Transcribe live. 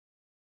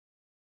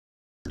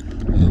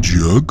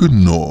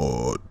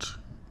Juggernaut.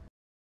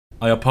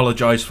 I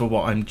apologise for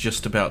what I'm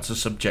just about to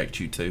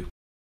subject you to.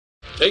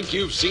 Think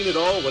you've seen it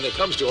all when it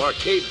comes to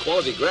arcade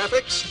quality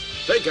graphics?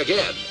 Think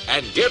again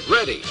and get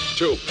ready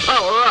to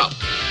power up.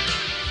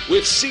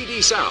 With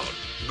CD sound,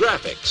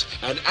 graphics,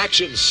 and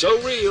action so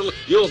real,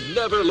 you'll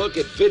never look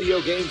at video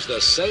games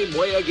the same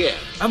way again.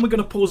 And we're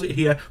going to pause it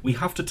here. We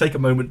have to take a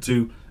moment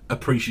to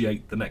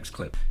appreciate the next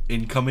clip.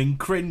 Incoming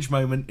cringe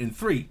moment in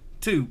 3,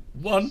 2,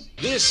 1.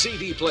 This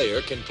CD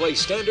player can play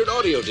standard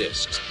audio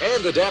discs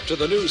and adapt to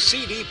the new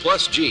CD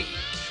plus G.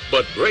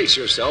 But brace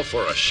yourself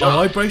for a shock. Oh,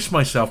 I braced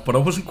myself, but I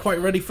wasn't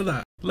quite ready for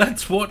that.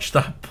 Let's watch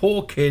that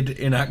poor kid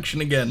in action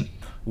again.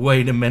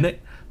 Wait a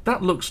minute.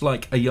 That looks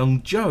like a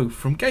young Joe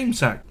from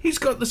GameSack. He's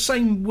got the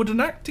same wooden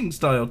acting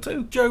style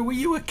too. Joe, were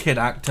you a kid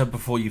actor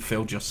before you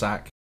filled your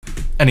sack?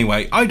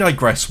 Anyway, I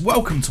digress.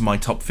 Welcome to my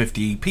top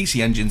 50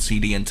 PC Engine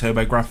CD and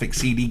Turbografx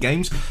CD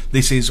games.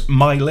 This is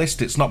my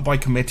list. It's not by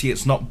committee.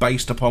 It's not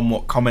based upon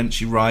what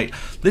comments you write.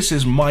 This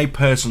is my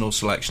personal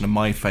selection of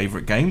my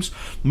favourite games.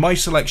 My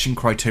selection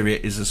criteria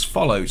is as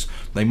follows.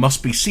 They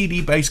must be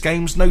CD-based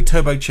games, no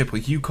turbo chip or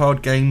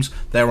HUCard games.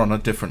 They're on a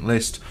different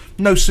list.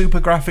 No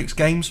Super Graphics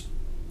games.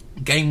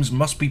 Games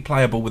must be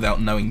playable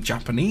without knowing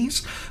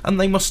Japanese, and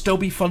they must still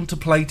be fun to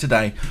play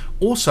today.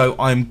 Also,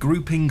 I'm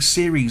grouping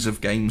series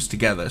of games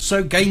together,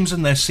 so games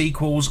and their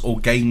sequels or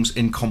games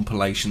in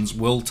compilations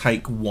will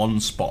take one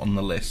spot on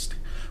the list.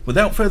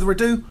 Without further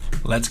ado,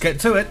 let's get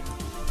to it.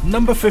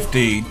 Number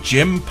 50,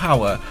 Gym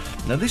Power.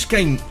 Now this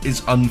game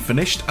is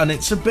unfinished and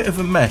it's a bit of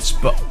a mess,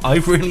 but I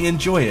really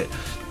enjoy it.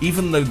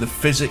 Even though the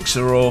physics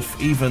are off,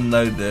 even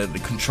though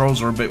the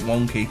controls are a bit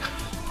wonky,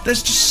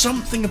 there's just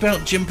something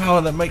about Gym Power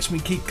that makes me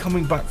keep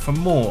coming back for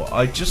more.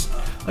 I just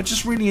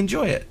really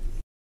enjoy it.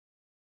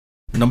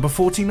 Number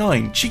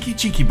 49, Cheeky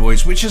Cheeky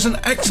Boys, which is an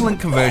excellent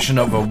conversion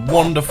of a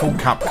wonderful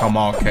Capcom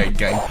arcade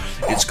game.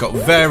 It's got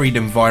varied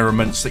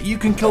environments that you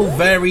can kill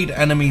varied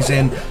enemies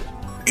in.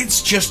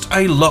 It's just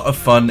a lot of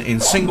fun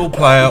in single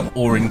player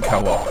or in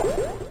co-op.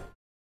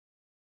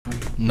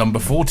 Number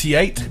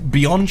 48,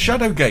 Beyond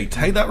Shadowgate.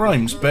 Hey, that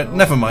rhymes, but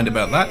never mind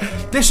about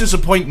that. This is a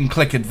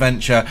point-and-click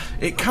adventure.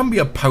 It can be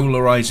a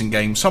polarising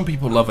game. Some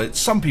people love it,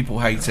 some people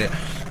hate it.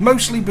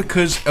 Mostly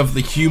because of the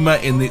humour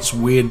in its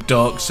weird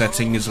dark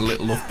setting is a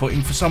little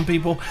off-putting for some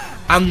people,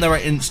 and there are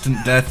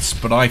instant deaths,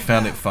 but I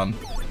found it fun.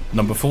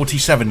 Number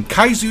 47,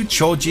 Kaizu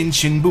Chojin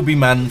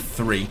Shinbubiman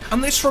 3.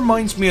 And this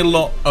reminds me a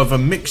lot of a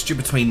mixture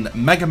between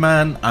Mega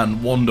Man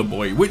and Wonder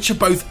Boy, which are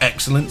both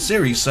excellent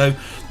series, so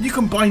you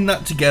combine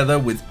that together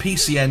with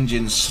PC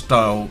Engine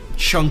style,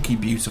 chunky,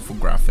 beautiful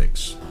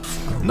graphics.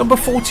 Number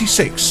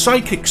 46,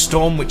 Psychic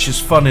Storm, which is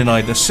fun in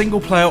either single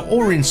player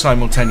or in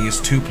simultaneous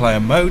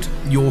 2-player mode.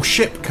 Your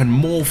ship can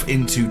morph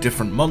into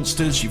different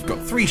monsters. You've got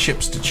 3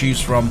 ships to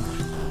choose from.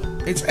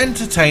 It's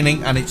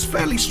entertaining and it's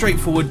fairly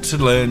straightforward to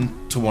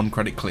learn to 1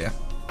 credit clear.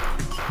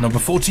 Number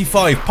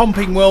 45,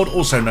 Pumping World,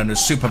 also known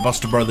as Super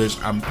Buster Brothers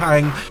and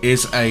Pang,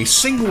 is a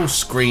single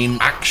screen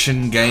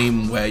action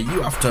game where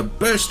you have to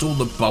burst all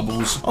the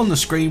bubbles on the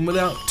screen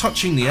without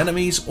touching the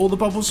enemies or the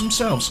bubbles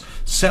themselves.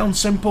 Sounds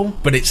simple,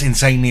 but it's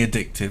insanely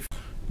addictive.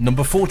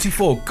 Number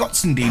 44,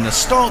 Gotzendina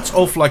starts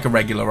off like a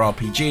regular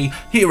RPG.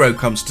 Hero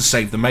comes to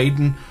save the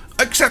maiden,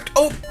 except,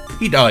 oh,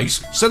 he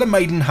dies, so the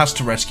maiden has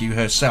to rescue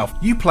herself.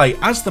 You play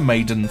as the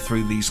maiden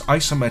through these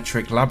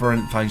isometric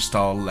labyrinthine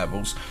style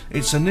levels.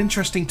 It's an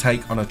interesting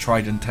take on a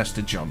tried and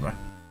tested genre.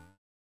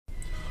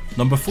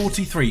 Number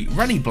 43,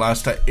 Rennie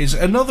Blaster is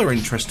another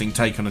interesting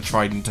take on a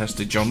tried and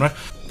tested genre,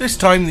 this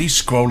time the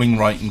scrolling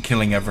right and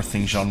killing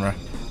everything genre.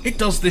 It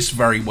does this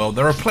very well.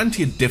 There are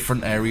plenty of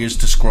different areas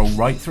to scroll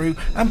right through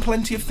and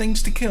plenty of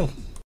things to kill.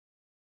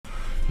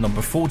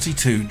 Number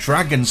 42,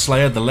 Dragon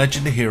Slayer The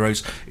Legend of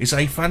Heroes is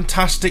a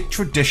fantastic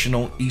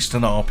traditional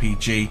Eastern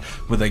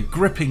RPG with a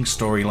gripping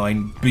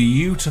storyline,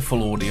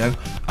 beautiful audio,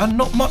 and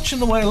not much in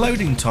the way of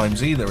loading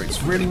times either.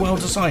 It's really well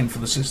designed for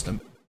the system.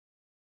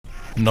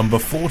 Number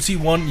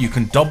 41, you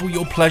can double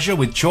your pleasure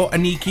with Cho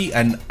Aniki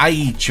and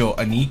Ai Cho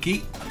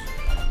Aniki.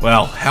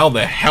 Well, how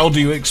the hell do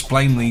you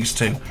explain these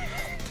two?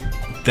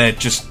 They're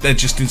just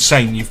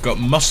insane. You've got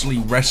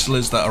muscly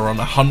wrestlers that are on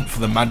a hunt for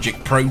the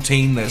magic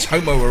protein, there's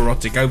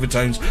homoerotic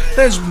overtones,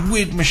 there's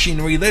weird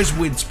machinery, there's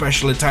weird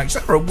special attacks,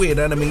 there are weird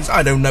enemies.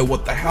 I don't know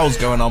what the hell's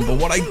going on, but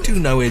what I do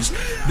know is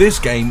this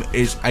game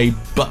is a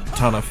butt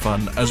ton of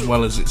fun, as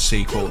well as its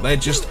sequel. They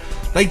just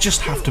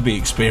have to be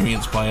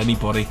experienced by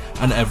anybody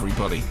and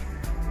everybody.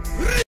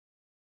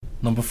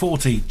 Number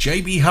 40,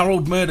 JB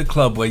Harold Murder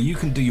Club, where you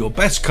can do your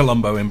best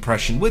Columbo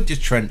impression with your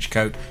trench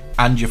coat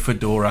and your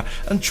fedora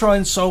and try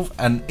and solve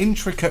an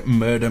intricate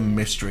murder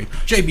mystery.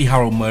 JB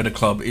Harold Murder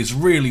Club is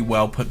really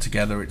well put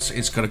together.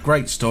 It's got a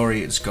great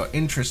story, it's got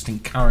interesting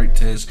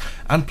characters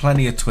and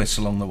plenty of twists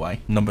along the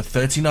way. Number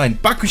 39,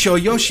 Bakusho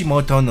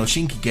Yoshimoto no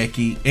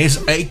Shinkigeki is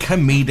a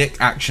comedic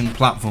action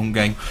platform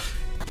game.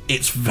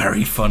 It's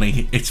very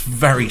funny, it's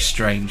very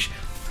strange.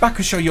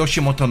 Bakusho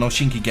Yoshimoto no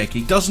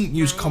Shinkigeki doesn't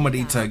use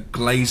comedy to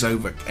glaze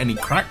over any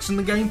cracks in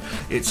the game.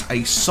 It's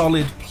a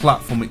solid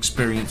platform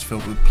experience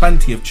filled with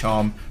plenty of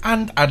charm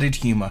and added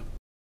humour.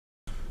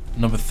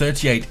 Number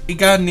 38,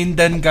 Iga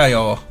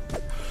Nindengayo.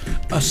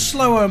 A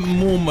slower,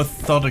 more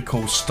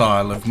methodical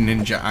style of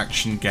ninja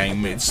action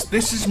game.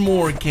 This is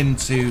more akin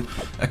to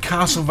a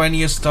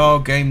Castlevania style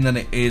game than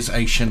it is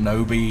a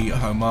Shinobi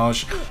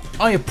homage.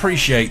 I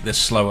appreciate this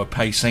slower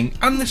pacing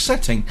and this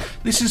setting.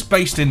 This is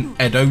based in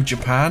Edo,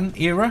 Japan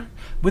era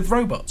with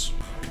robots.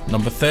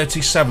 Number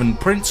 37,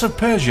 Prince of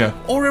Persia,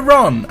 or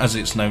Iran as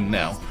it's known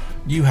now.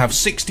 You have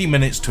 60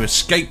 minutes to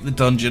escape the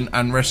dungeon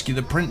and rescue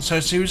the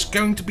princess who is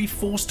going to be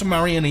forced to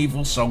marry an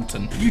evil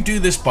sultan. You do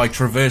this by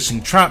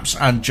traversing traps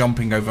and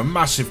jumping over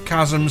massive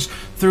chasms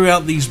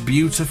throughout these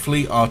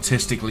beautifully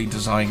artistically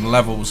designed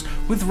levels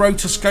with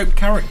rotoscope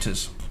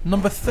characters.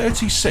 Number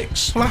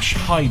 36, Flash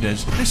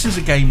Hiders. This is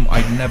a game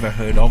I'd never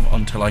heard of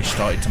until I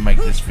started to make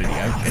this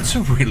video. It's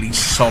a really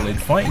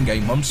solid fighting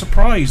game. I'm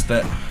surprised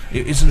that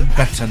it isn't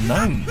better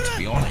known, to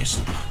be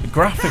honest. The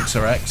graphics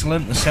are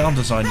excellent, the sound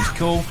design is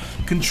cool,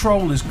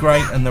 control is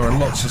great, and there are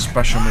lots of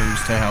special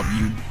moves to help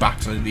you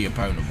battle the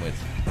opponent with.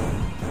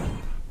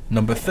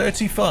 Number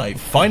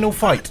 35, Final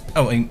Fight.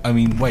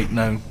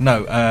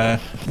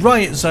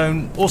 Riot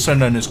Zone, also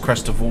known as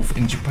Crest of Wolf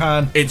in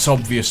Japan. It's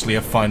obviously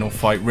a Final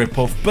Fight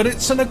ripoff, but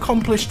it's an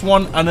accomplished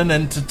one and an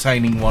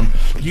entertaining one.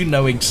 You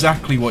know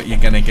exactly what you're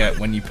going to get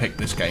when you pick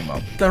this game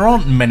up. There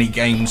aren't many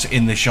games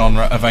in this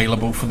genre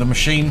available for the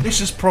machine. This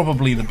is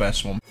probably the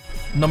best one.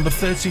 Number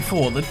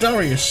 34, the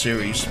Darius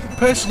series.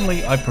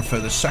 Personally, I prefer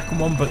the second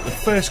one, but the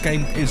first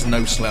game is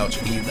no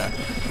slouch either.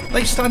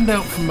 They stand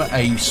out from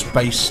a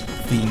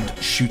space-themed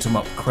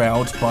shoot-'em-up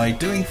crowd by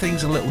doing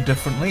things a little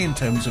differently in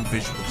terms of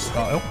visual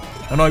style,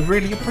 and I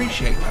really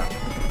appreciate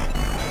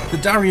that. The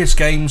Darius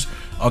games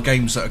are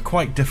games that are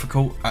quite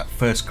difficult at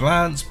first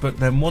glance, but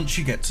then once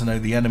you get to know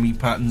the enemy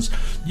patterns,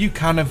 you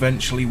can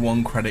eventually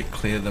one credit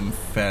clear them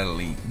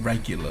fairly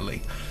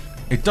regularly.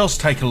 It does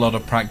take a lot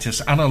of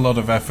practice and a lot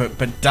of effort,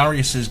 but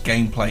Darius's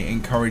gameplay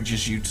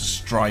encourages you to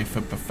strive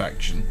for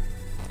perfection.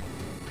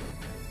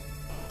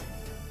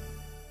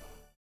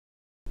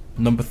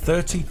 Number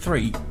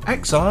 33,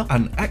 Exile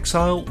and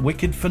Exile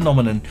Wicked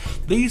Phenomenon.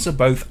 These are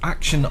both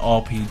action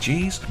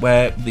RPGs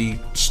where the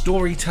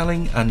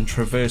storytelling and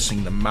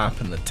traversing the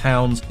map and the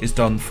towns is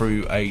done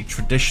through a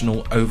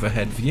traditional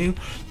overhead view,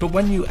 but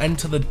when you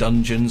enter the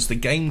dungeons, the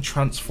game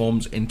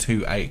transforms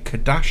into a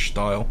Kadash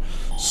style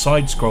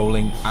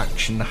side-scrolling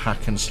action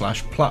hack and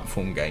slash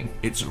platform game.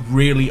 It's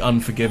really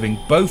unforgiving.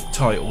 Both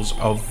titles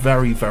are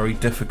very, very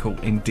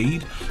difficult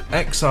indeed.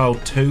 Exile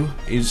 2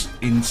 is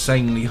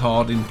insanely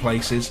hard in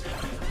places,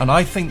 and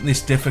I think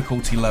this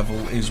difficulty level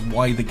is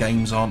why the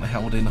games aren't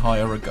held in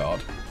higher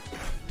regard.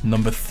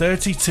 Number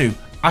 32,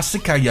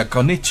 Asakaya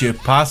Konichi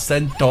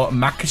Pasento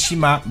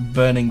Makishima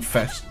Burning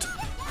Fest.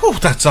 Whew,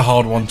 that's a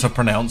hard one to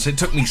pronounce. It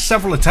took me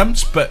several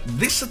attempts, but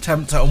this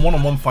attempt at a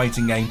one-on-one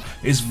fighting game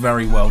is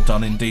very well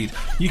done indeed.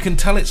 You can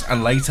tell it's a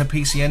later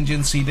PC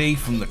Engine CD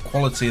from the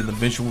quality of the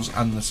visuals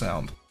and the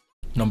sound.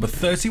 Number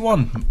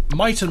 31,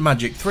 Might and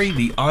Magic 3,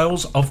 The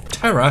Isles of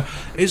Terror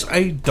is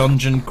a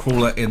dungeon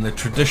crawler in the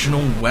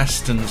traditional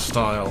Western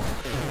style.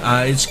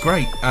 It's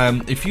great.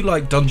 If you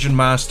like Dungeon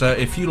Master,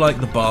 if you like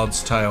The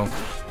Bard's Tale,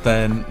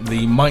 then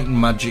the Might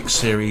and Magic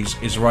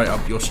series is right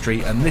up your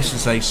street, and this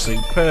is a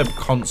superb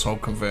console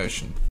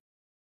conversion.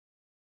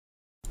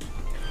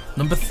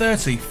 Number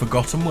 30,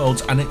 Forgotten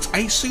Worlds, and it's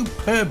a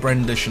superb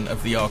rendition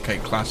of the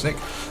arcade classic.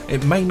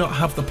 It may not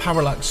have the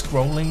parallax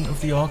scrolling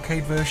of the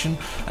arcade version,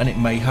 and it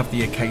may have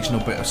the occasional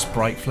bit of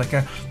sprite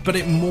flicker, but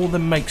it more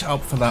than makes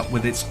up for that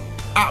with its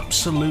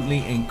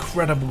absolutely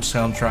incredible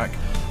soundtrack,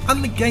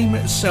 and the game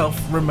itself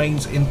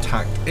remains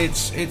intact.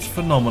 It's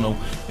phenomenal.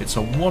 It's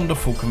a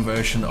wonderful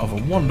conversion of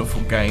a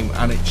wonderful game,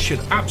 and it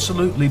should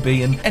absolutely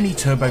be in any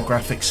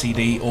Turbografx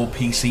CD or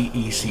PC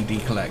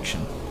ECD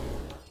collection.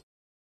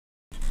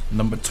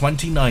 Number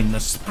 29,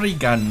 the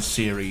Spriggan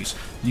series.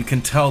 You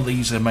can tell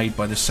these are made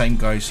by the same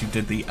guys who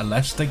did the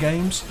Alesta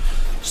games.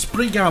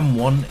 Spriggan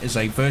 1 is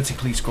a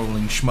vertically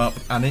scrolling shmup,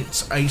 and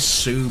it's a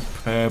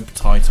superb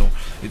title.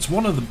 It's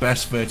one of the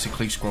best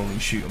vertically scrolling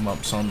shoot 'em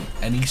ups on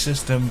any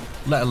system,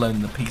 let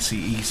alone the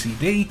PC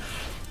ECD.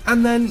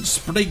 And then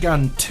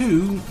Spriggan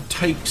 2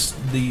 takes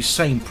the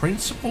same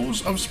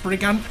principles of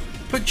Spriggan,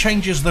 but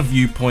changes the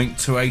viewpoint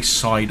to a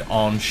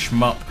side-on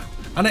shmup,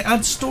 and it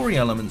adds story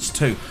elements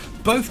too.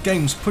 Both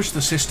games push the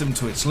system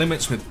to its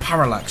limits with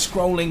parallax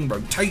scrolling,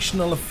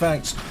 rotational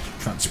effects,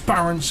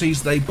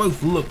 transparencies. They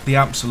both look the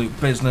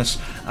absolute business,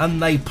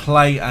 and they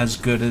play as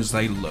good as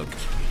they look.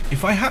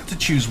 If I had to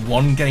choose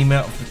one game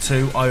out of the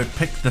two, I would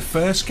pick the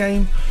first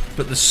game,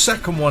 but the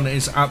second one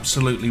is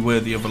absolutely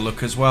worthy of a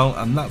look as well,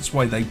 and that's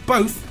why they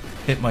both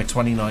hit my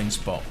 29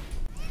 spot.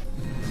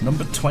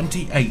 Number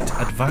 28,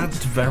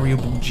 Advanced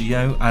Variable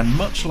Geo, and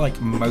much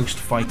like most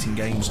fighting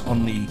games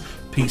on the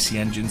PC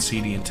Engine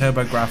CD and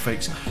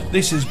Turbografx,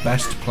 this is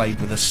best played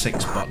with a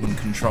 6-button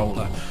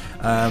controller.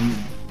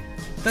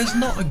 There's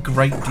not a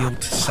great deal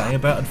to say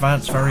about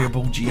Advanced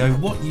Variable Geo.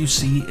 What you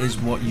see is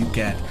what you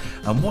get,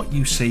 and what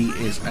you see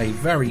is a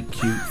very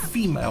cute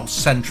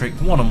female-centric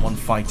one-on-one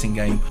fighting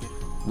game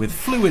with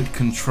fluid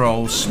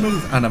control,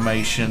 smooth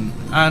animation,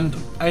 and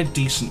a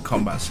decent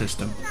combat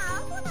system.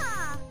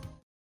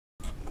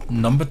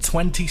 Number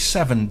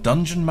 27,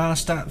 Dungeon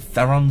Master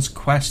Theron's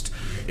Quest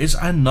is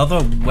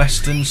another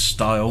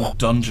Western-style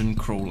dungeon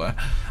crawler.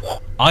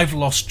 I've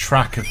lost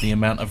track of the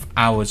amount of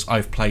hours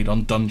I've played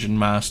on Dungeon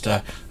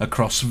Master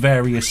across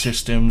various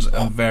systems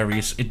and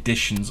various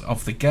editions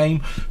of the game,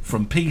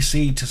 from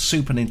PC to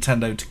Super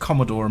Nintendo to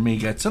Commodore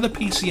Amiga to the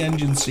PC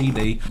Engine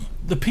CD.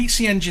 The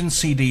PC Engine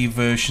CD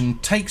version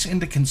takes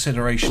into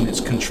consideration its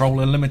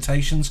controller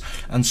limitations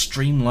and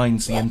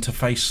streamlines the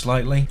interface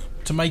slightly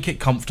to make it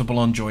comfortable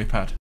on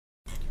joypad.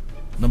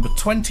 Number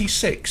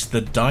 26, The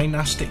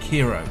Dynastic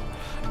Hero.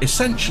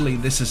 Essentially,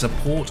 this is a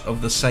port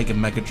of the Sega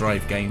Mega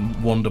Drive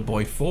game Wonder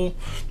Boy 4,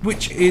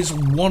 which is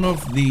one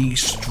of the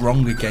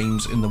stronger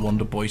games in the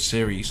Wonder Boy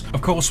series.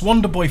 Of course,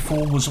 Wonder Boy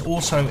 4 was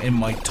also in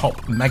my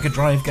top Mega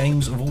Drive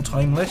games of all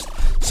time list,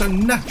 so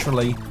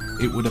naturally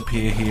it would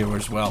appear here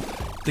as well.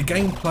 The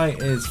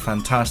gameplay is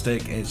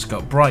fantastic, it's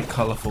got bright,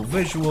 colourful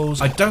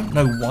visuals. I don't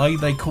know why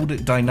they called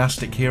it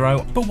Dynastic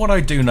Hero, but what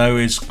I do know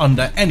is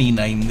under any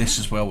name this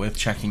is well worth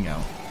checking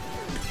out.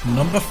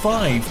 Number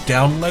 5,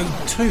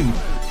 Download 2,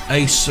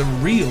 a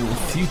surreal,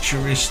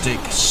 futuristic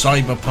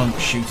cyberpunk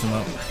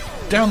shoot-'em-up.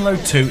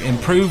 Download 2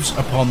 improves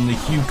upon the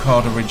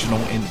HuCard original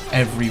in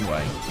every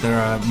way.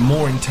 There are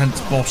more intense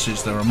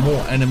bosses, there are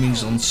more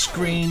enemies on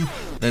screen,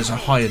 there's a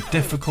higher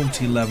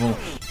difficulty level.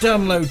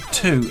 Download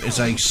 2 is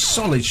a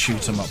solid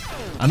shoot-'em-up,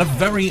 and a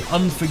very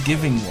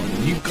unforgiving one.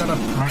 You've got to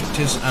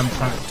practice and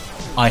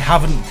practice. I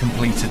haven't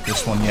completed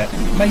this one yet,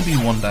 maybe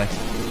one day.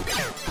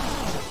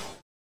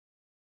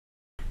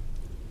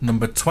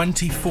 Number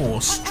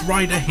 24,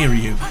 Strider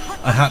Hiryu.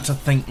 I had to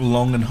think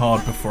long and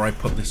hard before I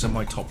put this in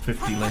my top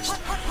 50 list.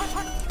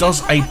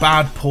 Does a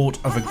bad port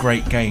of a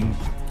great game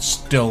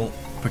still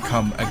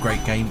become a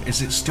great game?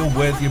 Is it still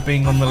worthy of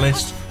being on the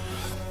list?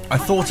 I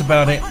thought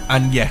about it,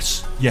 and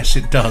yes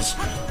it does.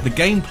 The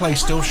gameplay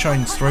still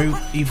shines through,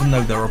 even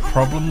though there are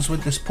problems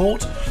with this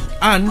port,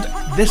 and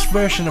this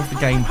version of the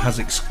game has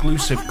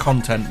exclusive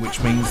content,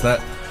 which means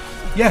that,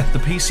 yeah, the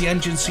PC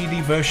Engine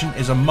CD version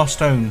is a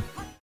must-own.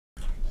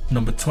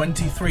 Number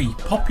 23,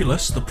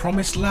 Populous: The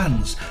Promised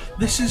Lands.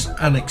 This is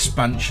an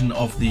expansion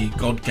of the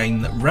God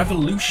game that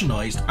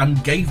revolutionised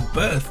and gave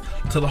birth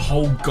to the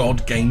whole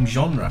God game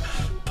genre.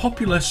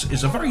 Populous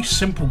is a very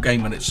simple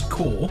game at its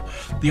core.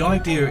 The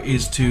idea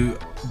is to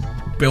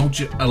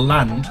build a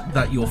land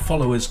that your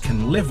followers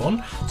can live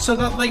on so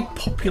that they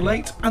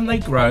populate and they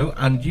grow,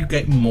 and you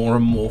get more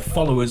and more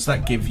followers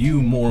that give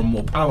you more and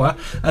more power,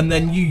 and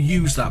then you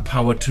use that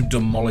power to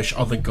demolish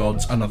other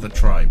gods and other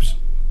tribes.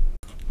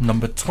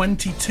 Number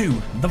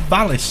 22, the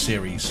Valis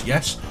series.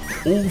 Yes,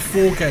 all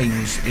 4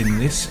 games in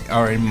this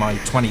are in my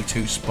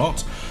 22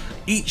 spot.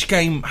 Each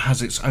game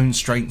has its own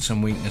strengths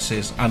and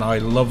weaknesses, and I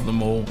love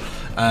them all.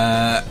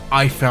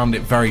 I found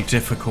it very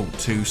difficult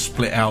to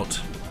split out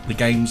the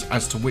games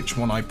as to which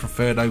one I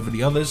preferred over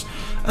the others,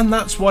 and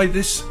that's why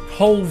this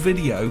whole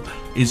video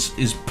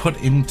is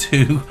put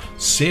into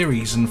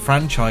series and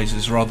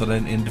franchises rather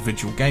than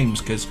individual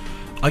games, because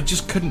I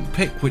just couldn't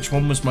pick which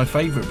one was my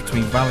favourite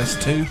between Valis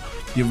 2,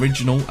 the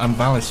original, and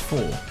Valis 4.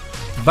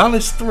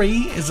 Valis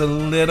 3 is a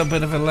little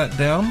bit of a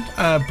letdown,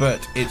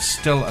 but it's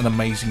still an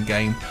amazing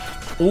game.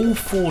 All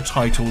 4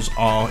 titles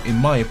are, in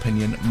my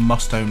opinion,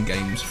 must-own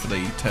games for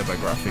the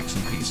Turbografx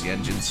and PC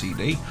Engine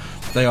CD.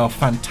 They are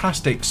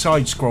fantastic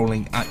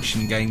side-scrolling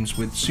action games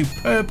with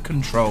superb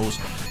controls,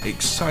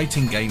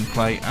 exciting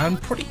gameplay,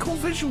 and pretty cool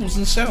visuals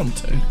and sound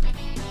too.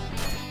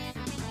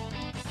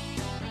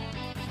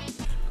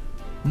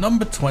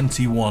 Number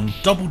 21,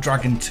 Double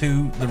Dragon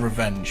 2: The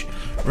Revenge.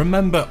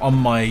 Remember on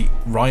my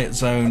Riot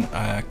Zone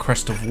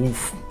Crest of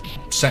Wolf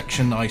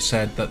section I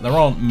said that there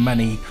aren't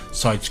many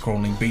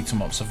side-scrolling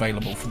beat-em-ups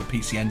available for the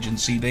PC Engine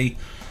CD.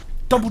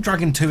 Double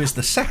Dragon 2 is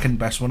the second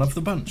best one of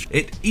the bunch.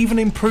 It even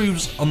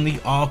improves on the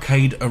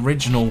arcade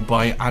original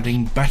by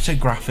adding better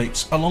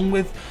graphics along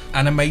with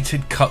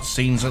animated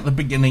cutscenes at the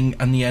beginning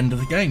and the end of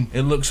the game.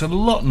 It looks a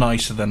lot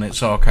nicer than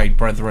its arcade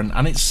brethren,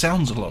 and it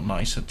sounds a lot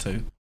nicer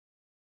too.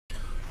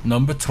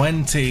 Number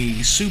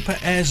 20, Super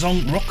Air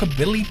Zonk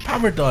Rockabilly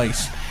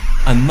Paradise.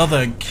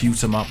 Another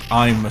cute-em-up.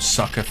 I'm a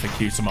sucker for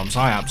cute-em-ups.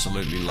 I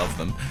absolutely love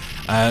them.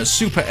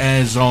 Super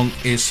Air Zonk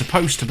is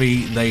supposed to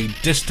be the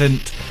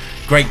distant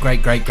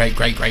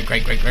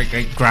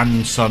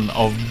great-great-great-great-great-great-great-great-great-grandson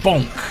of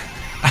Bonk.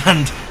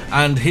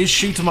 And his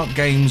shoot-em-up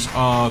games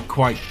are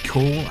quite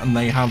cool, and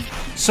they have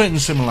certain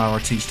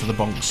similarities to the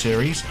Bonk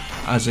series,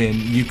 as in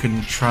you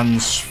can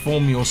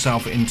transform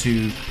yourself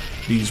into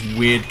these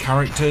weird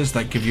characters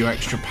that give you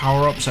extra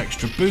power-ups,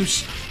 extra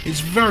boosts. It's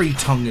very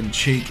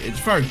tongue-in-cheek, it's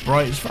very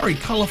bright, it's very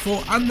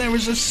colourful, and there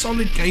is a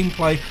solid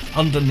gameplay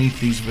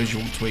underneath these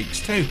visual tweaks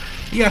too.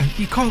 Yeah,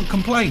 you can't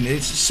complain.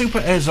 It's Super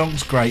Air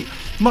Zonk's great,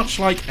 much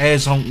like Air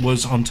Zonk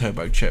was on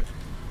Turbo Chip.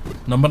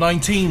 Number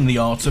 19, The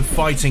Art of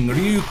Fighting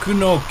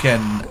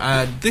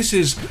Ryukunoken. This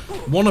is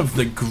one of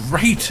the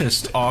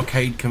greatest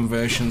arcade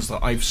conversions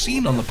that I've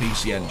seen on the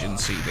PC Engine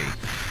CD.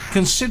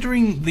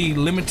 Considering the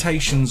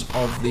limitations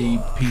of the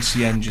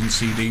PC Engine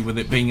CD with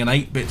it being an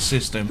 8-bit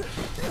system,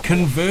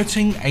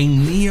 converting a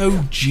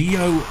Neo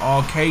Geo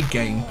arcade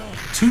game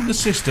to the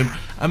system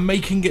and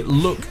making it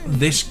look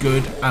this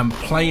good and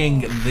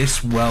playing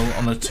this well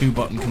on a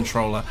 2-button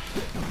controller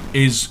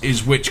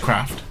is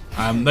witchcraft.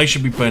 They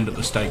should be burned at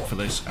the stake for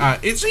this.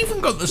 It's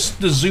even got the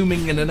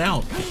zooming in and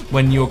out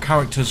when your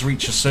characters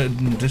reach a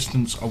certain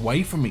distance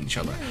away from each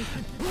other.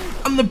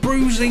 And the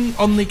bruising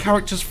on the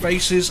characters'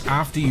 faces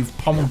after you've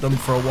pommeled them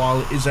for a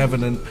while is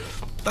evident.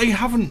 They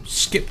haven't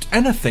skipped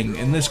anything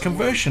in this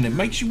conversion. It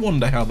makes you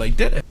wonder how they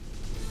did it.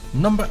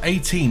 Number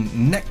 18,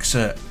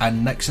 Nexa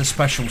and Nexa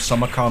Special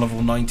Summer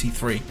Carnival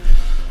 93.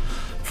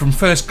 From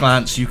first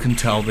glance you can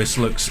tell this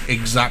looks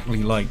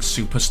exactly like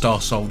Super Star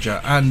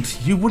Soldier, and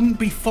you wouldn't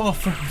be far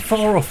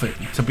off it,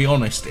 to be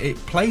honest. It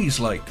plays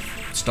like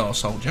Star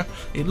Soldier,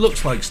 it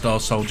looks like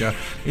Star Soldier,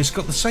 it's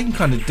got the same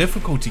kind of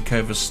difficulty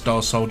curve as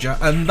Star Soldier,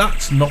 and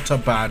that's not a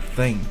bad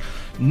thing.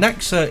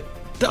 Nexa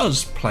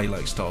does play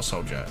like Star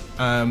Soldier,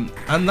 and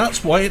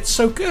that's why it's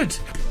so good.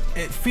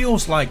 It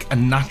feels like a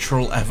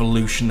natural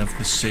evolution of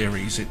the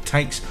series. It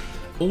takes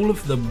all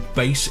of the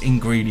base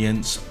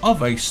ingredients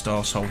of a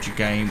Star Soldier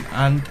game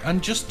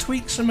and just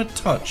tweaks them a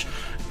touch,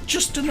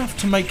 just enough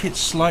to make it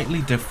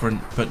slightly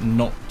different but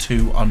not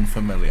too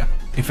unfamiliar.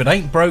 If it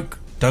ain't broke,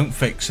 don't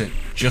fix it,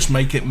 just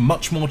make it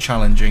much more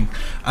challenging.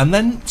 And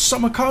then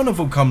Summer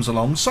Carnival comes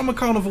along. Summer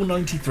Carnival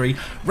 93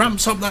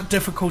 ramps up that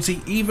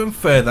difficulty even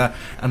further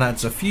and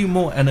adds a few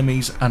more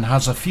enemies and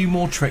has a few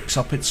more tricks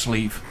up its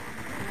sleeve.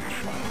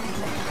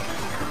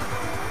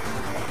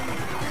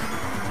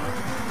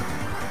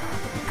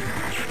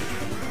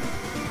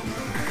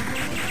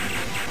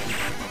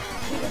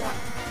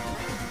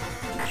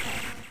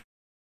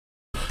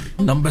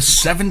 Number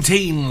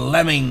 17,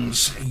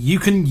 Lemmings. You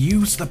can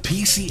use the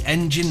PC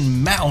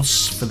Engine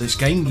mouse for this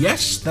game.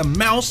 Yes, the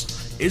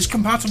mouse is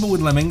compatible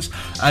with Lemmings,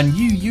 and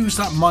you use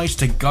that mice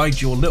to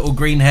guide your little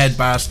green-haired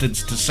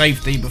bastards to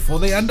safety before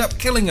they end up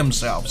killing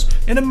themselves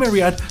in a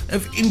myriad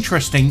of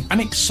interesting and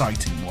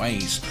exciting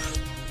ways.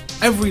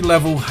 Every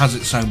level has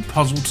its own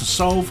puzzle to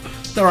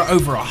solve. There are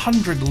over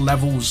 100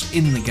 levels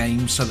in the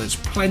game, so there's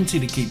plenty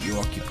to keep you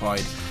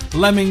occupied.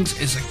 Lemmings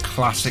is a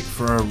classic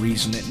for a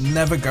reason. It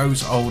never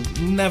goes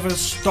old, never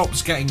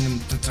stops getting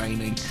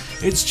entertaining.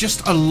 It's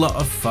just a lot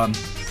of fun.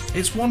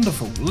 It's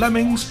wonderful.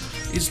 Lemmings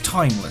is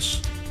timeless.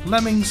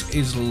 Lemmings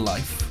is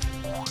life.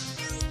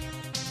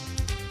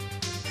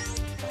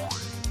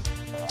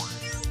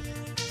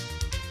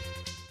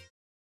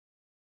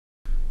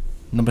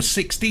 Number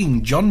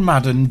 16, John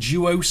Madden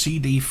Duo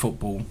CD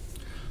Football.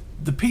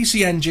 The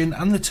PC Engine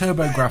and the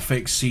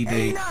Turbografx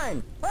CD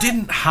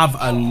didn't have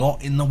a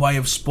lot in the way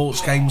of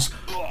sports games,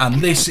 and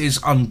this is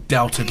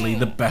undoubtedly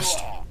the best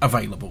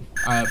available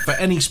for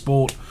any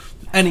sport,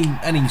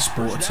 any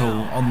sport at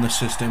all on the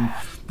system.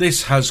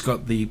 This has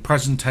got the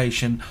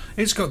presentation,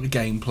 it's got the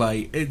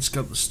gameplay, it's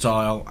got the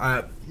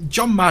style.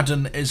 John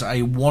Madden is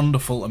a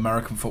wonderful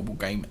American football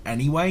game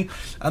anyway,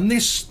 and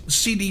this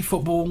CD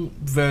football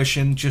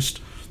version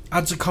just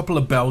adds a couple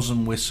of bells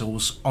and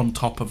whistles on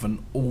top of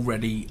an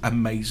already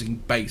amazing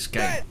base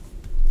game.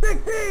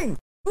 16!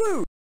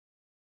 Blue!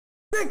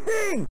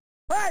 16!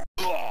 What?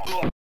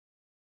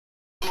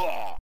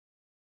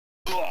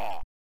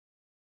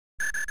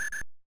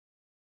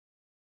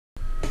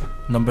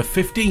 Number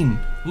 15,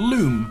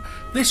 Loom.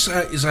 This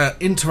is an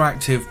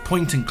interactive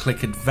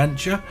point-and-click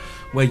adventure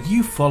where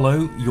you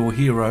follow your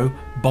hero,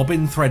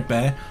 Bobbin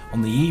Threadbare,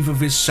 on the eve of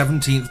his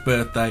 17th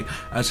birthday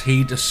as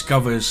he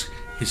discovers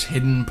his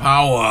hidden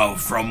power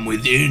from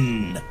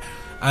within.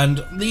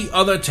 And the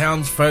other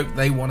townsfolk,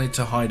 they wanted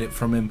to hide it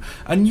from him.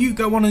 And you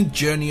go on a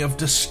journey of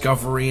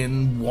discovery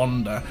and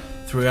wonder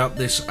throughout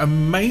this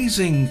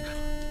amazing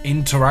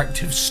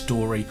interactive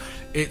story.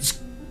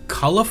 It's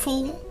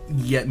colourful,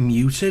 yet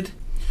muted.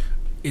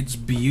 It's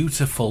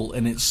beautiful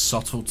in its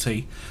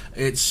subtlety.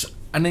 It's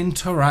an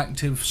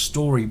interactive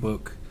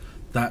storybook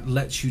that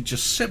lets you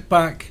just sit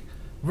back,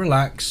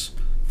 relax,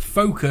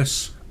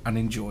 focus, and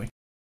enjoy.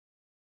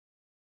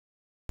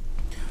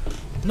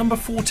 Number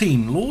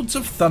 14, Lords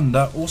of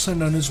Thunder, also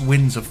known as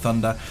Winds of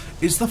Thunder,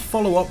 is the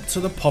follow-up to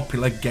the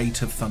popular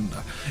Gate of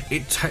Thunder.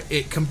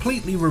 It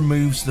completely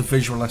removes the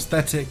visual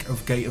aesthetic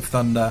of Gate of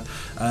Thunder.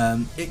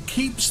 It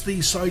keeps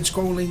the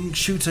side-scrolling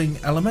shooting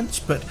elements,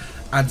 but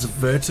adds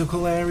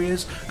vertical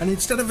areas, and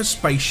instead of a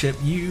spaceship,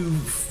 you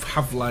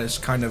have this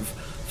kind of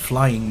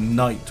flying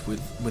knight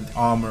with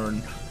armor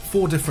and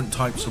 4 different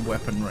types of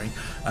weaponry.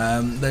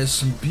 There's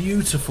some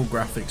beautiful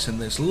graphics in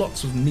this,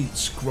 lots of neat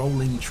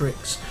scrolling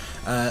tricks,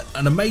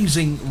 an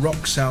amazing rock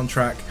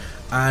soundtrack,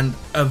 and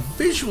a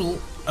visual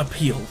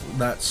appeal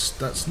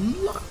that's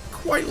not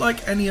quite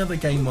like any other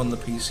game on the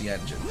PC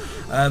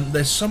Engine.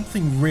 There's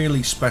something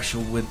really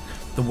special with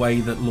the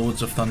way that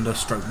Lords of Thunder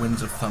 /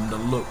 Winds of Thunder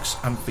looks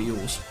and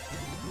feels.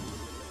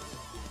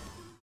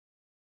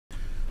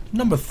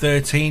 Number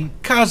 13,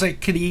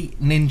 Kazekiri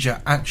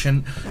Ninja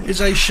Action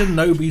is a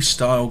shinobi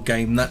style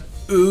game that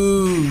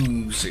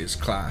oozes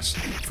class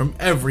from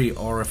every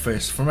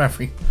orifice,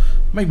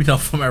 maybe not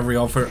from every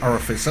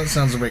orifice, that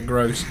sounds a bit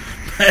gross,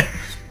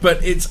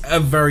 but it's a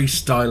very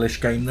stylish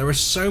game. There are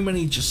so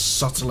many just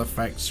subtle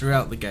effects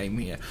throughout the game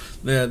here.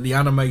 The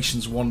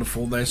animation's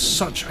wonderful. There's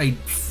such a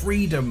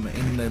freedom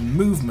in the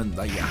movement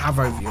that you have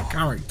over your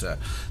character.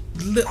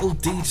 Little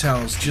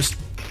details just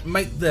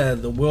make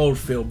the world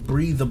feel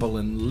breathable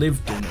and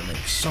lived in and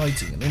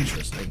exciting and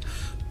interesting.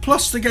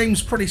 Plus the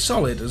game's pretty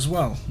solid as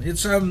well.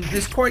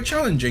 It's quite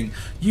challenging.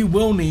 You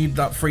will need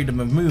that freedom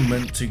of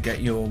movement to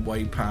get your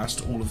way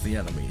past all of the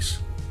enemies.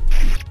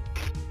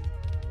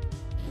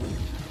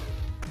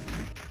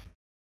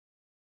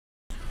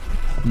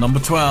 Number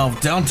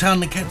 12,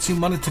 Downtown Neketsu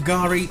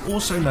Monogatari,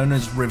 also known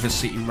as River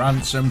City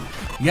Ransom.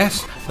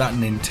 Yes, that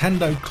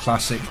Nintendo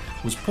classic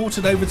was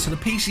ported over to the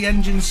PC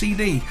Engine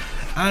CD,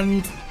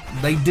 and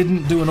they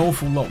didn't do an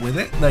awful lot with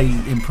it. They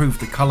improved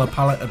the colour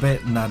palette a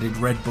bit and added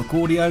Red Book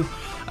audio,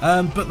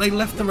 but they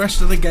left the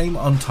rest of the game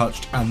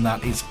untouched, and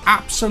that is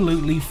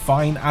absolutely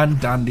fine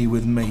and dandy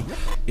with me.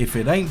 If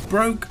it ain't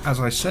broke, as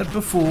I said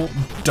before,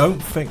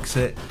 don't fix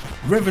it.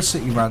 River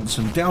City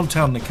Ransom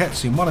Downtown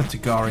Neketsu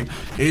Monogatari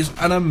is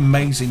an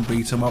amazing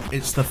beat 'em up.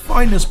 It's the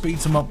finest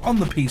beat 'em up on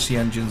the PC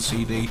Engine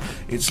CD.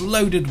 It's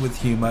loaded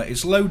with humour,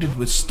 it's loaded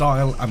with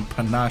style and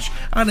panache,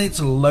 and it's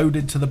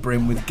loaded to the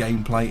brim with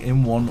gameplay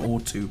in 1 or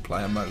 2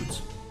 player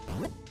modes.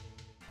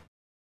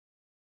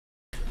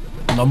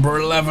 Number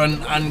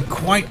 11, and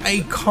quite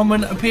a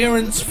common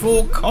appearance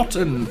for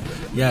Cotton.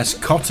 Yes,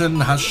 Cotton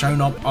has shown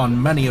up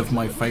on many of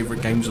my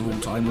favourite games of all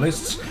time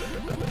lists.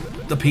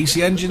 The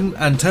PC Engine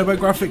and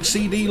Turbografx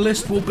CD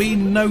list will be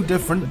no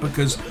different,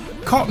 because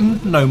Cotton,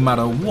 no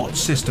matter what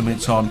system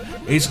it's on,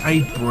 is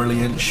a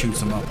brilliant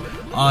shoot 'em up.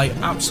 I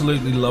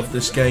absolutely love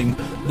this game.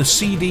 The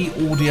CD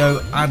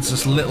audio adds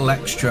this little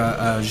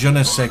extra je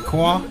ne sais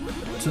quoi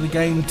to the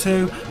game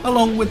too,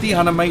 along with the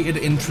animated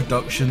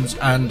introductions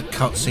and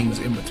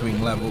cutscenes in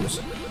between levels.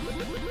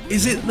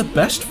 Is it the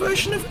best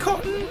version of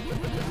Cotton?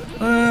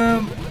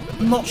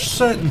 Not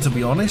certain, to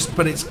be honest,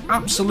 but it's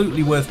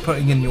absolutely worth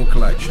putting in your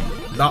collection.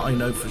 That I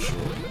know for sure.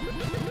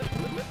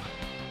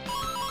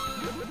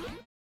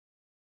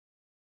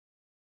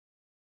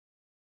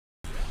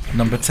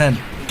 Number 10,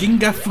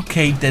 Ginga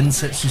Fukai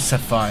Densetsu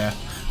Sapphire,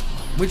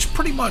 which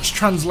pretty much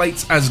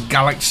translates as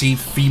Galaxy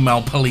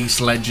Female Police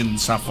Legend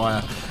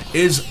Sapphire,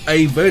 is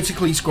a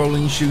vertically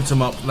scrolling shoot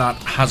 'em up that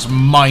has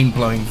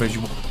mind-blowing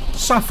visual.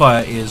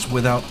 Sapphire is,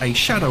 without a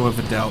shadow of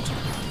a doubt,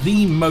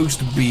 the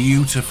most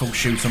beautiful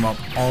shoot 'em up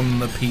on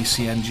the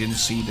PC Engine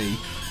CD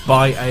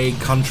by a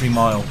country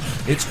mile.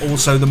 It's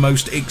also the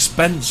most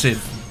expensive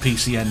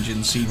PC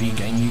Engine CD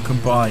game you can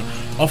buy,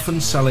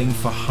 often selling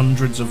for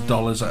hundreds of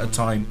dollars at a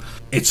time.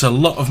 It's a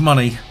lot of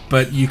money,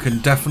 but you can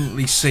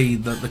definitely see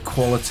that the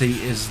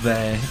quality is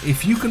there.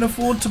 If you can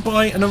afford to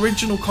buy an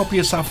original copy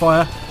of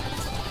Sapphire,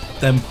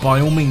 then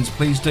by all means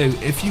please do.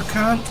 If you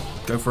can't,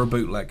 go for a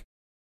bootleg.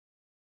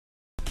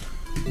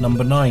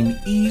 Number 9,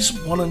 Ys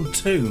 1 and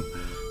 2.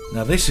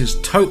 Now this is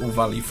total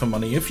value for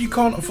money. If you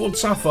can't afford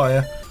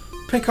Sapphire,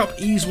 pick up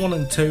Ys 1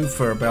 and 2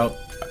 for about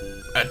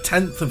a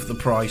tenth of the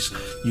price.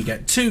 You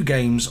get 2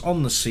 games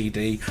on the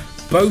CD.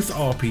 Both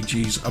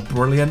RPGs are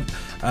brilliant.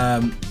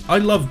 I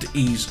loved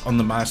Ys on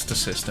the Master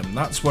System.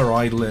 That's where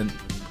I learned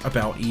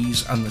about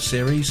Ys and the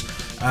series.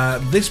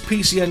 This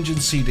PC Engine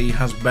CD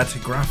has better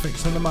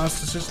graphics than the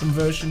Master System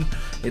version.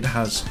 It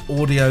has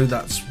audio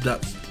that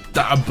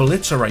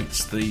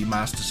obliterates the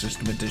Master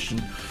System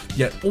edition,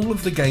 yet all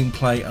of the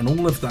gameplay and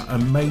all of that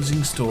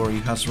amazing story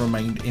has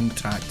remained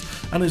intact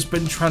and has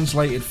been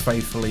translated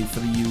faithfully for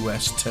the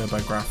US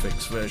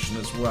Turbografx version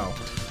as well.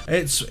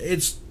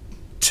 It's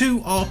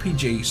 2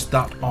 RPGs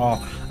that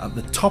are at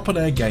the top of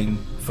their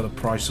game for the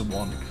price of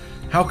 1.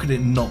 How could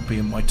it not be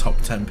in my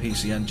top 10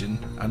 PC Engine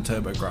and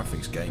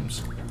Turbografx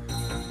games?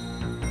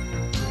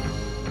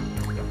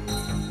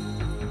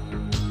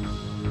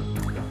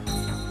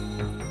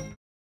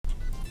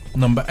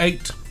 Number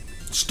 8,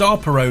 Star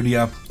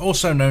Parodia,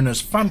 also known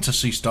as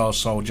Phantasy Star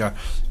Soldier,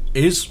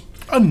 is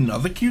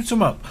another cute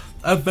 'em up.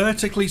 A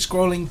vertically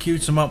scrolling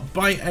cute 'em up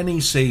by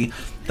NEC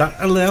that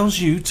allows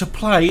you to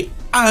play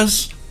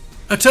as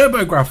a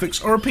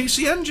Turbografx or a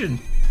PC Engine.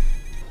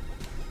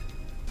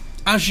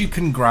 As you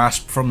can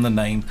grasp from the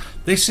name,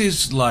 this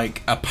is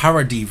like a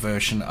parody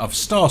version of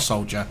Star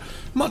Soldier.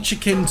 Much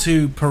akin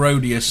to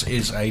Parodius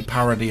is a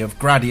parody of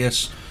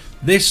Gradius,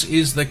 this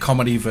is the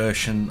comedy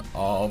version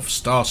of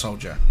Star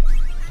Soldier.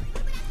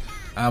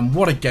 And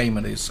what a game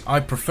it is. I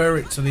prefer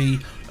it to the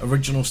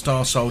original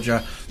Star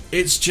Soldier.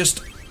 It's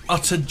just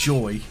utter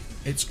joy.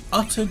 It's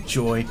utter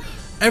joy.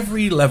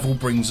 Every level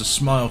brings a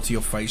smile to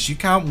your face. You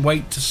can't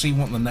wait to see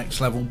what the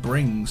next level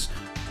brings.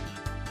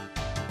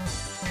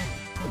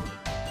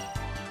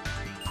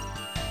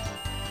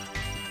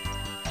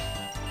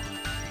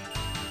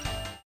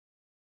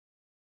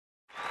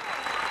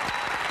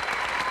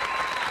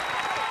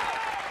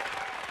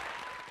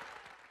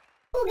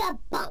 Ooga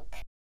bunk.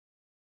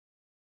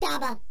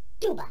 Daba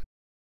duba.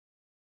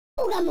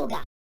 Ooga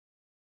mooga.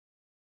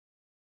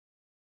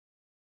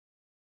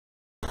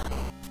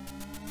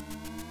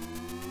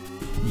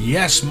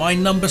 Yes, my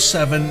number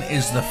 7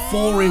 is the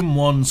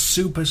 4-in-1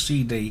 Super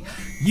CD.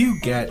 You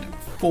get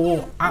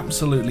 4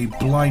 absolutely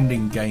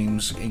blinding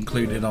games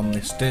included on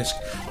this disc.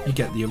 You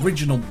get the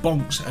original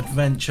Bonk's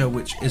Adventure,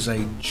 which is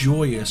a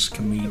joyous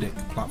comedic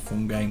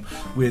platform game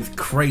with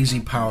crazy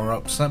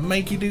power-ups that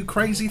make you do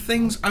crazy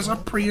things as a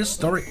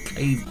prehistoric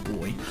cave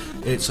boy.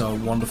 It's a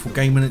wonderful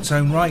game in its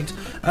own right,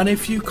 and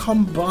if you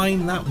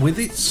combine that with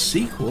its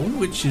sequel,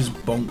 which is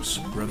Bonk's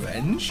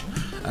Revenge,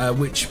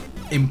 which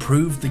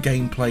improved the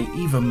gameplay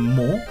even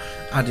more,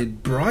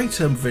 added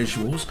brighter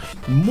visuals,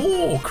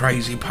 more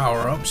crazy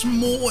power-ups,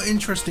 more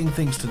interesting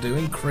things to do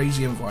in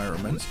crazy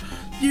environments,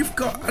 you've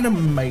got an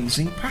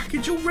amazing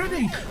package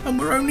already, and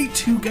we're only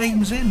 2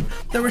 games in.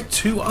 There are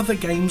 2 other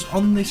games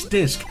on this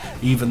disc,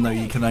 even though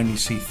you can only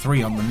see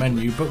 3 on the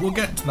menu, but we'll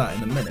get to that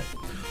in a minute.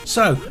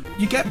 So,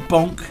 you get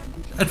Bonk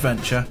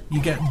Adventure, you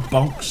get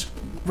Bonk's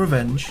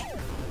Revenge,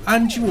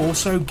 and you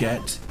also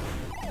get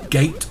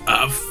Gate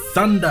of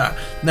Thunder.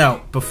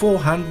 Now,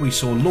 beforehand we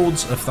saw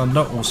Lords of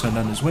Thunder, also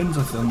known as Winds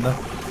of Thunder.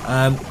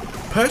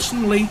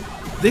 Personally,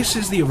 this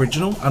is the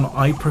original, and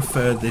I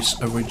prefer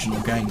this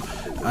original game.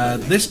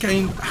 This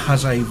game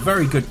has a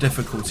very good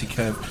difficulty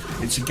curve.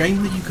 It's a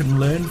game that you can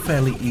learn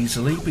fairly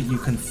easily, but you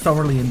can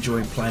thoroughly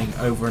enjoy playing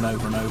over and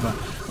over and over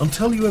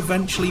until you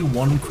eventually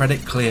 1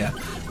 credit clear,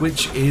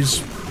 which is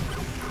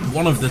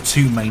one of the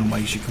 2 main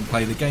ways you can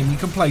play the game. You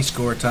can play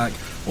score attack,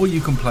 or you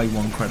can play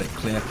 1 credit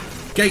clear.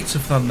 Gates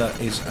of Thunder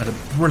is a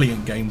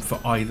brilliant game for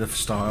either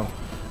style.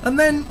 And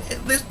then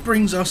this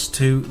brings us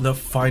to the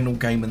final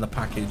game in the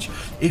package.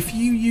 If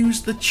you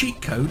use the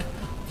cheat code,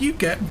 you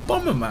get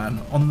Bomberman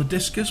on the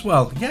disc as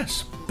well.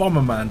 Yes,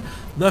 Bomberman,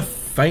 the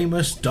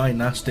famous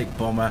dynastic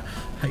bomber,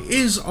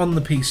 is on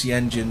the PC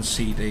Engine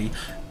CD,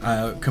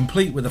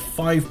 complete with a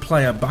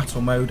 5-player battle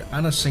mode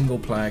and a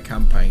single-player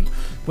campaign.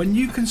 When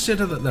you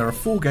consider that there are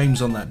 4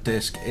 games on that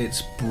disc,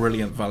 it's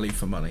brilliant value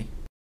for money.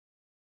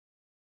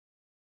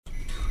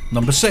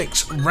 Number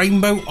 6,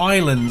 Rainbow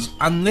Islands,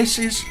 and this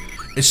is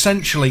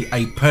essentially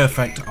a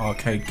perfect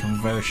arcade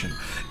conversion.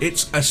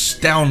 It's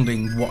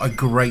astounding what a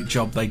great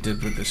job they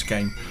did with this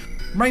game.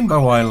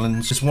 Rainbow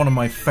Islands is one of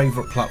my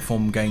favourite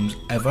platform games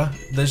ever.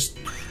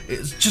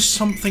 It's just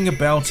something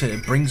about it,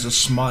 it brings a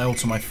smile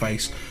to my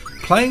face.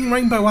 Playing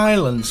Rainbow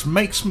Islands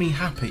makes me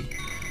happy,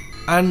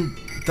 and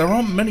there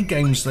aren't many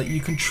games that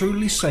you can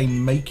truly say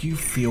make you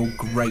feel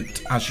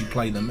great as you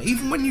play them.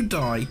 Even when you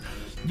die,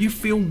 you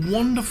feel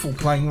wonderful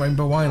playing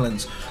Rainbow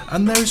Islands,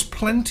 and there's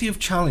plenty of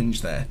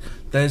challenge there.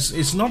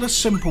 It's not a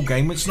simple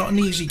game, it's not an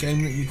easy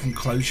game that you can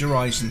close your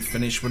eyes and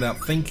finish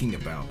without thinking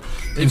about.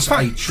 In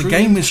fact, the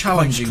game is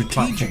challenging,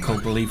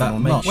 strategical, believe it or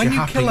not. When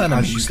you kill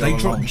enemies, they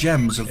drop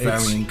gems of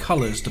varying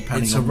colours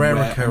depending on rare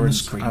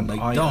occurrence and they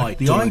die.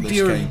 The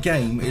idea of the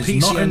game is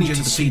not only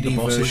to see the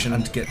version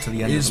and to get to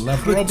the end of the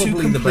level, but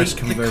probably the best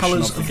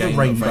conversion of the game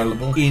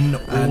rainbow in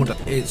order.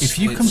 If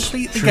you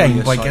complete the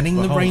game by getting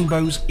the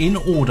rainbows in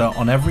order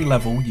on every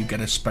level, you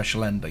get a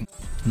special ending.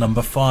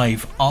 Number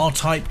 5,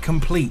 R-Type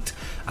Complete,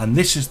 and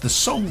this is the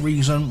sole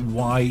reason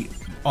why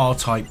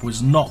R-Type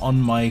was not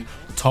on my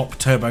top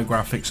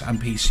Turbografx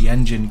and PC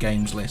Engine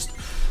games list.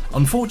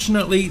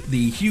 Unfortunately,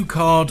 the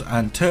HuCard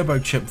and Turbo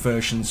Chip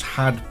versions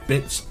had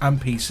bits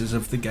and pieces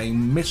of the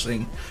game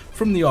missing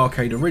from the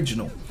arcade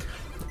original.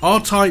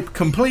 R-Type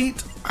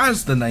Complete,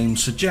 as the name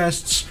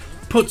suggests,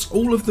 puts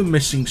all of the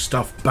missing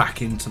stuff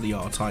back into the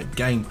R-Type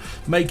game,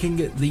 making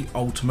it the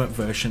ultimate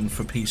version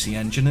for PC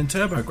Engine and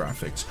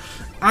Turbografx.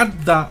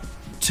 Add that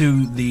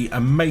to the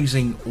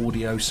amazing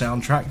audio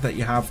soundtrack that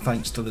you have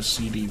thanks to the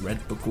CD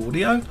Red Book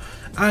audio,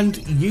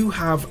 and you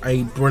have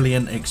a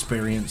brilliant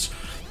experience.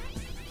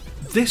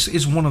 This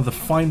is one of the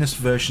finest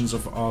versions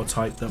of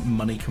R-Type that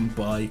money can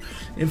buy.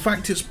 In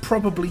fact, it's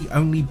probably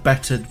only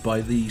bettered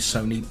by the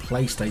Sony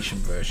PlayStation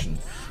version,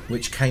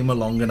 which came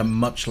along at a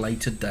much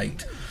later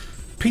date.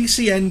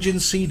 PC Engine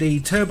CD,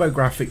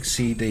 Turbografx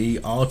CD,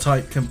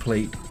 R-Type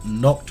Complete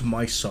knocked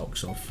my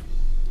socks off.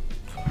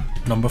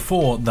 Number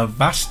 4, the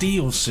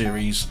Bastille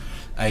series,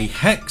 a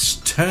hex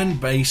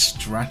turn-based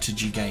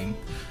strategy game,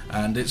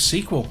 and its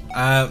sequel.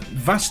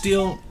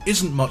 Bastille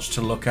isn't much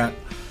to look at.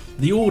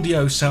 The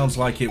audio sounds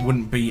like it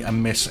wouldn't be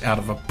amiss out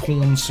of a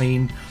porn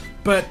scene,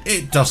 but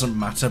it doesn't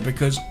matter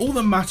because all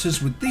that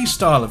matters with these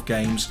style of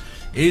games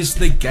is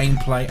the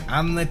gameplay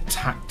and the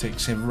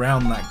tactics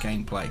around that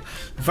gameplay.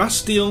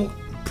 Bastille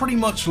pretty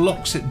much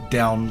locks it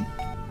down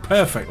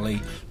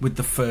perfectly with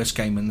the first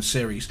game in the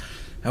series.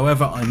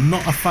 However, I'm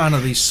not a fan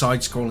of these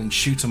side-scrolling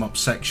shoot-em-up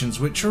sections,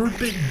 which are a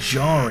bit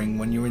jarring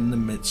when you're in the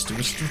midst of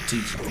a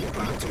strategic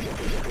battle.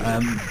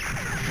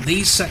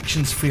 These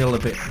sections feel a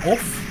bit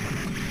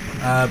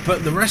off,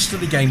 but the rest of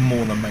the game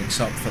more than makes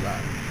up for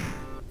that.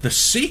 The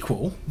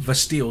sequel,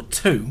 Bastille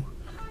 2,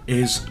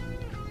 is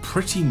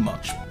pretty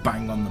much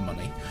bang on the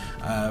money.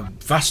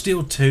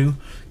 Bastille 2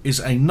 is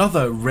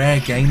another rare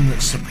game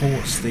that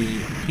supports the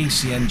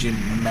PC Engine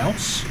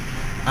mouse,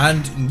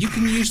 and you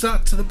can use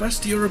that to the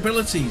best of your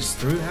abilities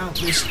throughout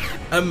this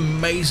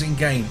amazing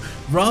game.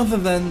 Rather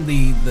than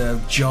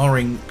the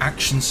jarring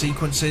action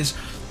sequences,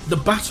 The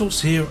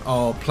battles here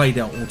are played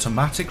out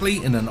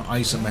automatically in an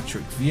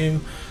isometric view.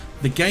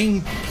 The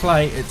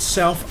gameplay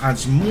itself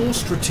adds more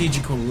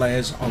strategical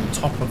layers on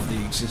top of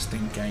the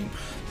existing game.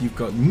 You've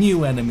got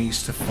new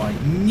enemies to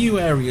fight, new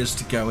areas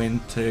to go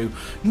into,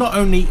 not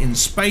only in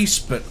space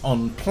but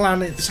on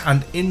planets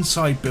and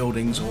inside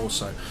buildings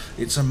also.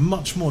 It's a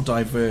much more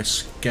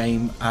diverse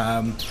game,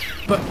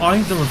 but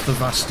either of the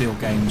Bastille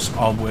games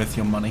are worth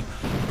your money.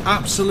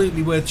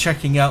 Absolutely worth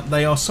checking out.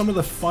 They are some of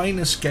the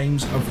finest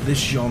games of this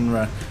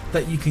genre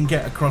that you can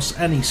get across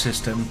any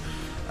system.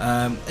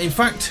 In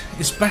fact,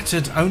 it's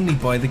bettered only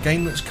by the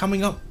game that's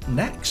coming up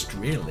next,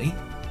 really.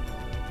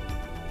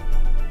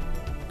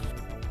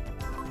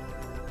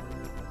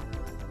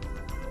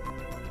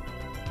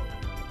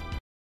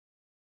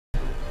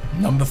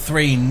 Number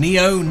 3,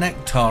 Neo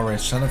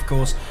Nectaris, and of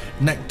course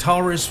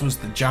Nectaris was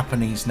the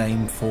Japanese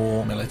name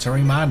for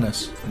Military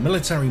Madness.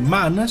 Military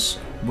Madness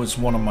was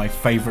one of my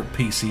favourite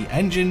PC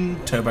Engine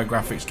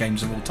Turbografx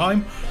games of all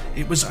time.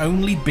 It was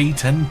only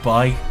beaten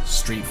by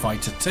Street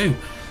Fighter 2.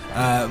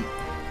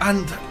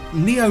 And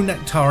Neo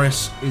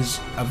Nectaris is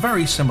a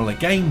very similar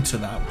game to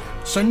that.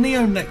 So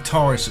Neo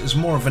Nectaris is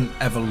more of an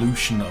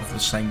evolution of the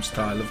same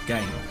style of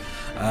game.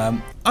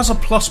 As a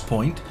plus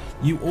point,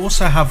 you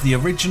also have the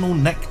original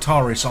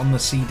Nectaris on the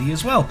CD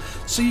as well,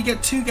 so you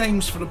get 2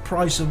 games for the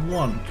price of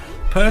 1.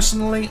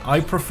 Personally,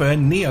 I prefer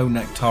Neo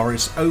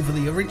Nectaris over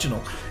the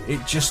original.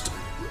 It just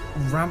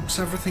ramps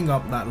everything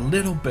up that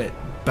little bit.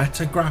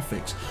 Better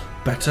graphics,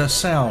 better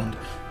sound,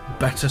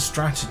 better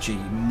strategy,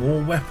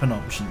 more weapon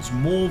options,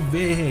 more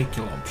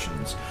vehicle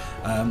options.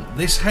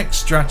 This Hex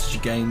strategy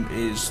game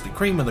is the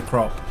cream of the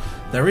crop.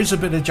 There is a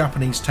bit of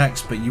Japanese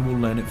text, but you will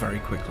learn it very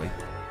quickly.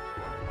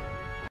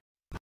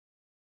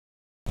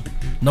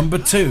 Number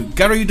 2,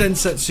 Garou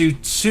Densetsu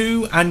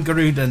 2 and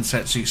Garou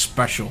Densetsu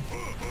Special.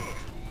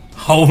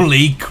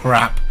 Holy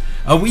crap!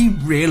 Are we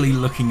really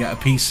looking at a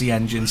PC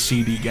Engine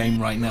CD game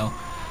right now?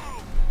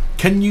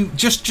 Can you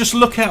just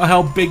look at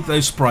how big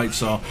those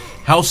sprites are,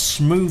 how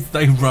smooth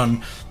they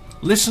run.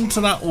 Listen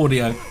to that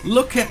audio.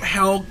 Look at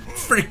how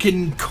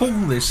freaking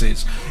cool this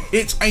is.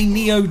 It's a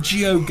Neo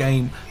Geo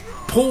game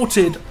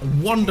ported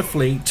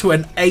wonderfully to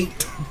an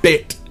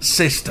 8-bit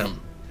system.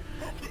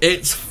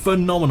 It's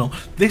phenomenal.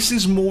 This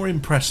is more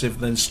impressive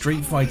than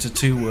Street Fighter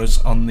 2 was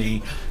on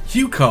the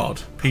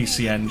HuCard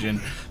PC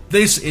Engine.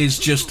 This is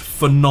just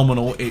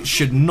phenomenal. It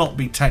should not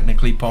be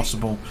technically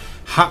possible.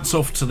 Hats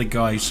off to the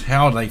guys,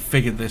 how they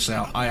figured this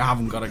out. I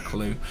haven't got a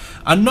clue.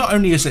 And not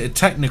only is it a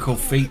technical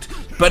feat,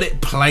 but it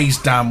plays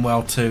damn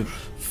well too.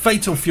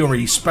 Fatal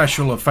Fury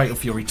Special, or Fatal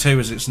Fury 2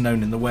 as it's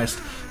known in the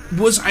West,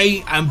 was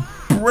a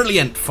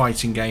brilliant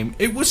fighting game.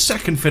 It was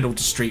second fiddle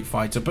to Street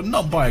Fighter, but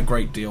not by a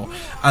great deal.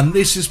 And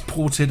this is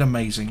ported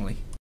amazingly.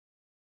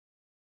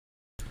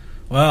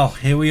 Well,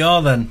 here we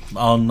are then,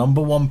 our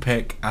number 1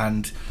 pick,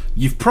 and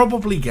you've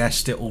probably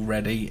guessed it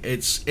already.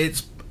 It's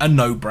a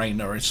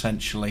no-brainer,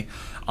 essentially.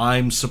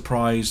 I'm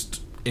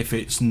surprised if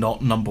it's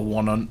not number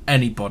 1 on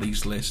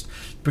anybody's list,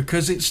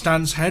 because it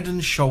stands head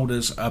and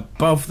shoulders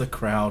above the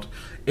crowd.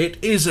 It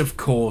is, of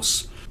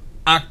course,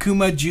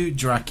 Akumaju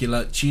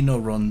Dracula Chino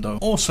Rondo,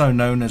 also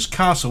known as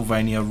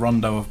Castlevania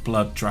Rondo of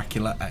Blood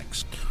Dracula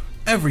X.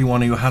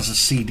 Everyone who has a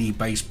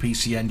CD-based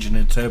PC Engine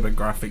and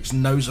Turbografx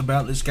knows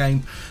about this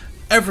game.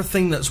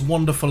 Everything that's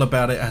wonderful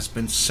about it has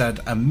been said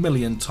a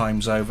million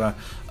times over.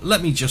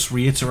 Let me just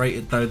reiterate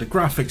it though, the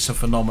graphics are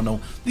phenomenal,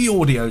 the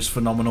audio's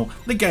phenomenal,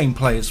 the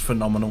gameplay is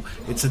phenomenal,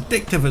 it's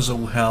addictive as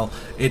all hell,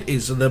 it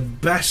is the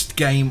best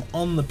game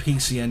on the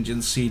PC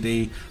Engine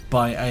CD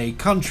by a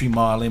country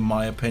mile in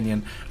my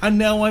opinion, and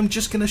now I'm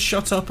just going to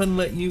shut up and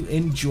let you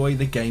enjoy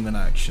the game in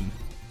action.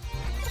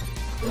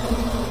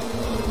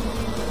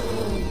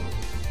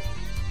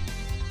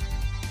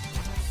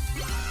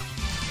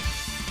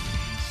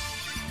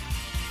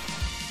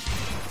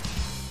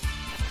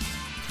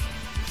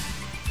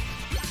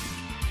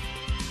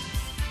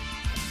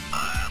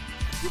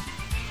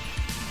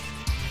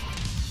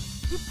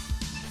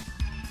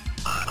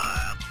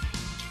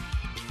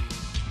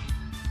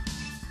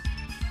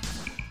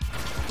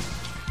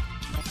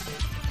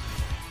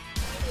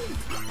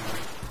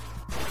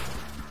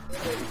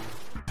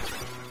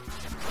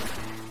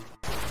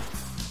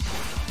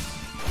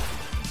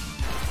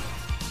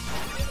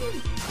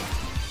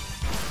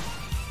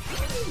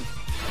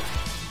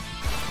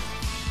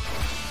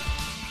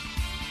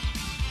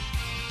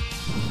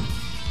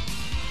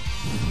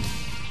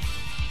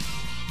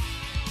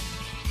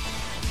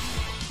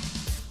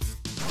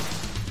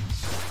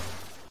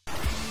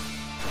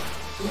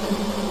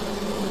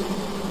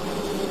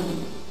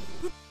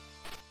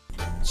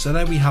 So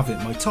there we have it,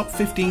 my top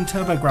 15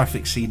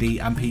 Turbografx CD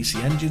and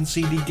PC Engine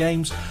CD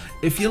games.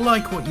 If you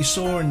like what you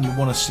saw and you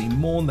want to see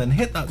more, then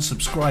hit that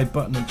subscribe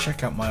button and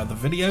check out my other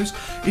videos.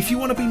 If you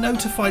want to be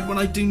notified when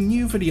I do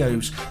new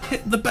videos,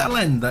 hit the bell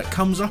end that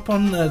comes up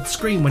on the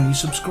screen when you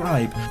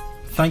subscribe.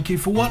 Thank you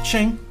for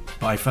watching.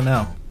 Bye for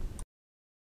now.